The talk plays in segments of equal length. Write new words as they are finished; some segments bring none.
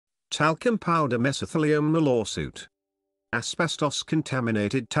Talcum powder mesothelioma lawsuit.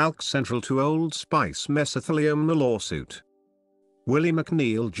 Asbestos-contaminated talc central to Old Spice mesothelioma lawsuit. Willie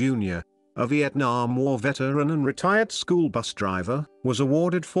McNeal Jr., a Vietnam War veteran and retired school bus driver, was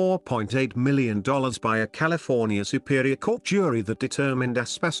awarded $4.8 million by a California Superior Court jury that determined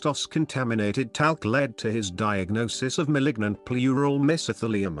asbestos-contaminated talc led to his diagnosis of malignant pleural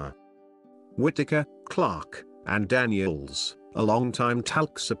mesothelioma. Whittaker, Clark, and Daniels, a longtime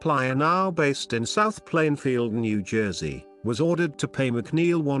talc supplier now based in South Plainfield, New Jersey, was ordered to pay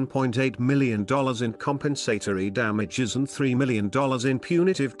McNeal $1.8 million in compensatory damages and $3 million in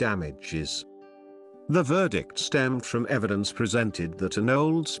punitive damages. The verdict stemmed from evidence presented that an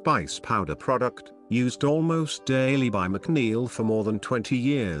Old Spice powder product, used almost daily by McNeal for more than 20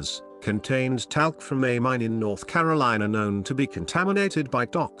 years, contained talc from a mine in North Carolina known to be contaminated by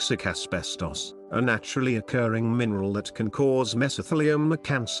toxic asbestos, a naturally occurring mineral that can cause mesothelioma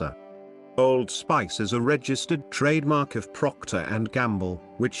cancer. Old Spice is a registered trademark of Procter & Gamble,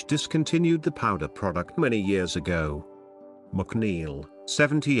 which discontinued the powder product many years ago. McNeal,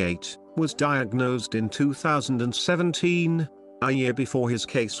 78, was diagnosed in 2017, a year before his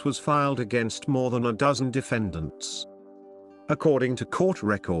case was filed against more than a dozen defendants. According to court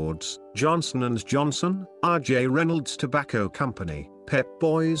records, Johnson & Johnson, R.J. Reynolds Tobacco Company, Pep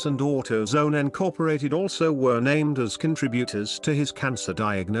Boys and AutoZone Incorporated also were named as contributors to his cancer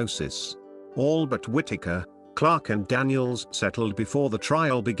diagnosis. All but Whittaker, Clark and Daniels settled before the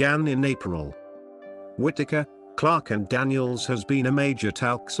trial began in April. Whittaker, Clark and Daniels has been a major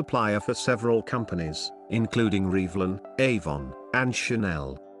talc supplier for several companies, including Revlon, Avon, and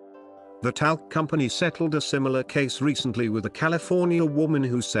Chanel. The talc company settled a similar case recently with a California woman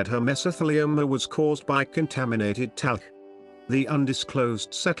who said her mesothelioma was caused by contaminated talc. The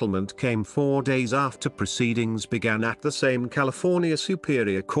undisclosed settlement came 4 days after proceedings began at the same California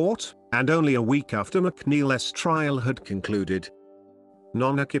Superior Court, and only a week after McNeal's trial had concluded.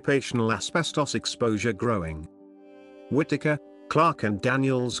 Non-occupational asbestos exposure growing. Whittaker, Clark and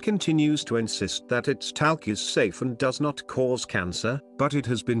Daniels continues to insist that its talc is safe and does not cause cancer, but it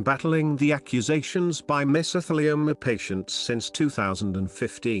has been battling the accusations by mesothelioma patients since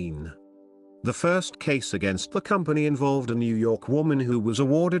 2015. The first case against the company involved a New York woman who was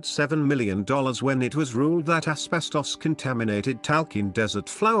awarded $7 million when it was ruled that asbestos-contaminated talc in desert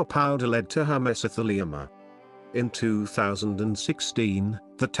flower powder led to her mesothelioma. In 2016,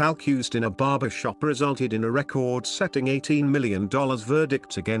 the talc used in a barber shop resulted in a record-setting $18 million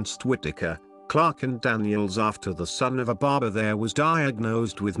verdict against Whittaker, Clark and Daniels after the son of a barber there was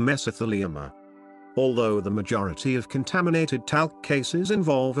diagnosed with mesothelioma. Although the majority of contaminated talc cases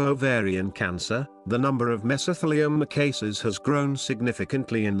involve ovarian cancer, the number of mesothelioma cases has grown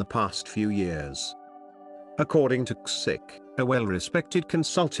significantly in the past few years. According to CSIC, a well-respected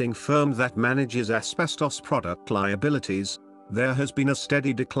consulting firm that manages asbestos product liabilities, there has been a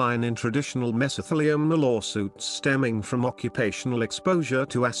steady decline in traditional mesothelioma lawsuits stemming from occupational exposure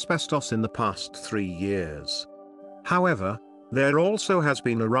to asbestos in the past 3 years. However, there also has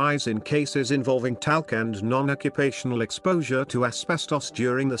been a rise in cases involving talc and non-occupational exposure to asbestos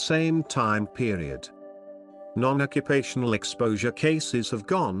during the same time period. Non-occupational exposure cases have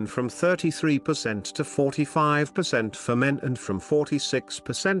gone from 33% to 45% for men and from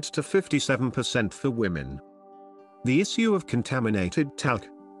 46% to 57% for women. The issue of contaminated talc,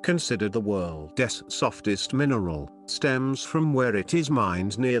 considered the world's softest mineral, stems from where it is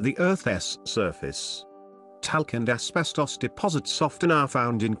mined near the Earth's surface. Talc and asbestos deposits often are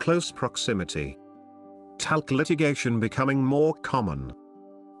found in close proximity. Talc litigation becoming more common.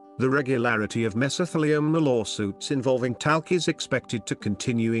 The regularity of mesothelioma lawsuits involving talc is expected to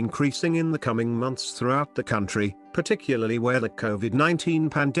continue increasing in the coming months throughout the country, particularly where the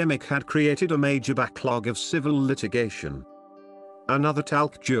COVID-19 pandemic had created a major backlog of civil litigation. Another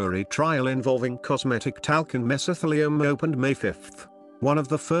talc jury trial involving cosmetic talc and mesothelioma opened May 5, one of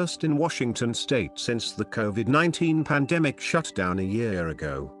the first in Washington state since the COVID-19 pandemic shut down a year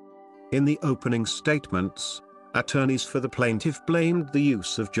ago. In the opening statements, attorneys for the plaintiff blamed the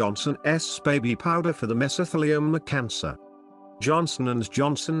use of Johnson's baby powder for the mesothelioma cancer. Johnson &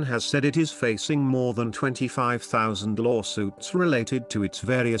 Johnson has said it is facing more than 25,000 lawsuits related to its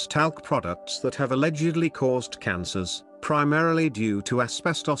various talc products that have allegedly caused cancers, primarily due to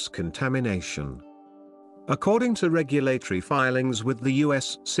asbestos contamination. According to regulatory filings with the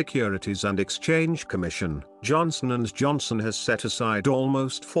U.S. Securities and Exchange Commission, Johnson & Johnson has set aside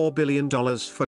almost $4 billion for